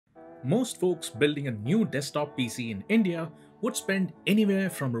Most folks building a new desktop PC in India would spend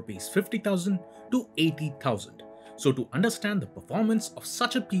anywhere from Rs 50,000 to 80,000. So to understand the performance of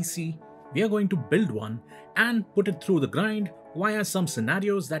such a PC, we are going to build one and put it through the grind via some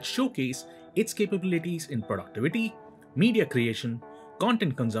scenarios that showcase its capabilities in productivity, media creation,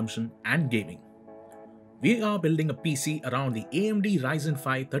 content consumption, and gaming. We are building a PC around the AMD Ryzen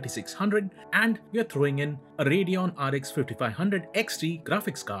 5 3600 and we are throwing in a Radeon RX 5500 XT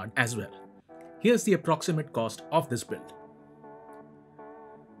graphics card as well. Here's the approximate cost of this build.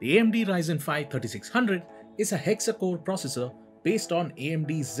 The AMD Ryzen 5 3600 is a hexa-core processor based on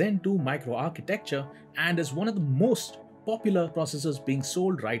AMD's Zen 2 microarchitecture and is one of the most popular processors being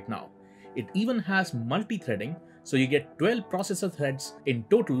sold right now. It even has multi-threading, so you get 12 processor threads in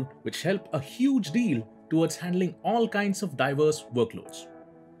total, which help a huge deal towards handling all kinds of diverse workloads.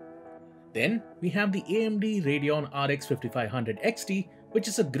 Then we have the AMD Radeon RX 5500 XT, which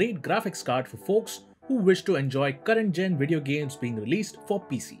is a great graphics card for folks who wish to enjoy current gen video games being released for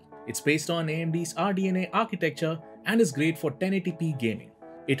PC. It's based on AMD's RDNA architecture and is great for 1080p gaming.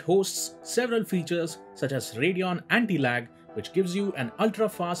 It hosts several features such as Radeon Anti-Lag, which gives you an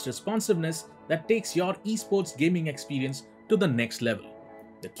ultra-fast responsiveness that takes your esports gaming experience to the next level.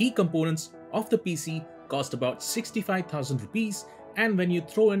 The key components of the PC cost about 65,000 rupees, and when you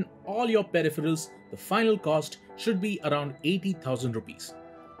throw in all your peripherals, the final cost should be around 80,000 rupees.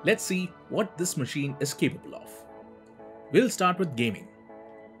 Let's see what this machine is capable of. We'll start with gaming.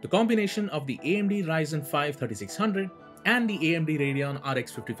 The combination of the AMD Ryzen 5 3600 and the AMD Radeon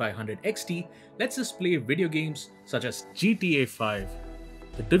RX 5500 XT lets us play video games such as GTA 5,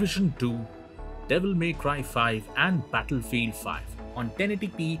 The Division 2, Devil May Cry 5 and Battlefield 5 on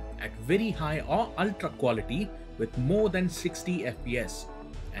 1080p at very high or ultra quality with more than 60 FPS.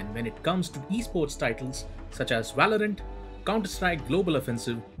 And when it comes to esports titles such as Valorant, Counter-Strike Global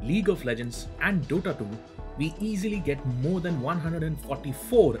Offensive, League of Legends and Dota 2, we easily get more than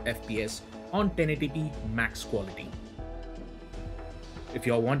 144 FPS on 1080p max quality. If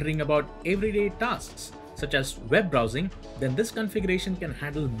you're wondering about everyday tasks such as web browsing, then this configuration can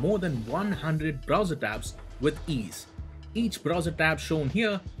handle more than 100 browser tabs with ease. Each browser tab shown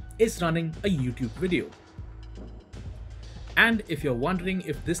here is running a YouTube video. And if you're wondering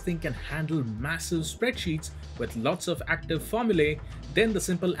if this thing can handle massive spreadsheets with lots of active formulae, then the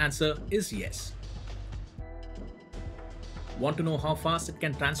simple answer is yes. Want to know how fast it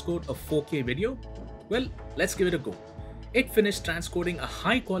can transcode a 4K video? Well, let's give it a go. It finished transcoding a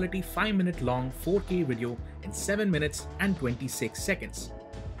high-quality 5-minute long 4K video in 7 minutes and 26 seconds.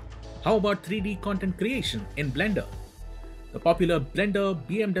 How about 3D content creation in Blender? The popular Blender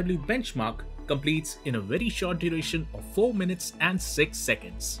BMW benchmark completes in a very short duration of 4 minutes and 6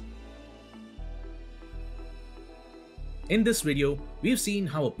 seconds. In this video, we've seen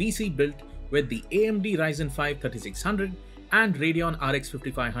how a PC built with the AMD Ryzen 5 3600 and Radeon RX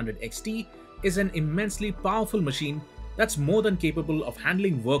 5500 XT is an immensely powerful machine that's more than capable of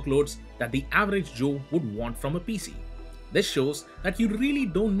handling workloads that the average Joe would want from a PC. This shows that you really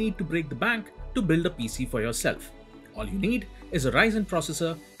don't need to break the bank to build a PC for yourself. All you need is a Ryzen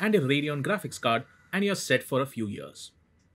processor and a Radeon graphics card and you're set for a few years.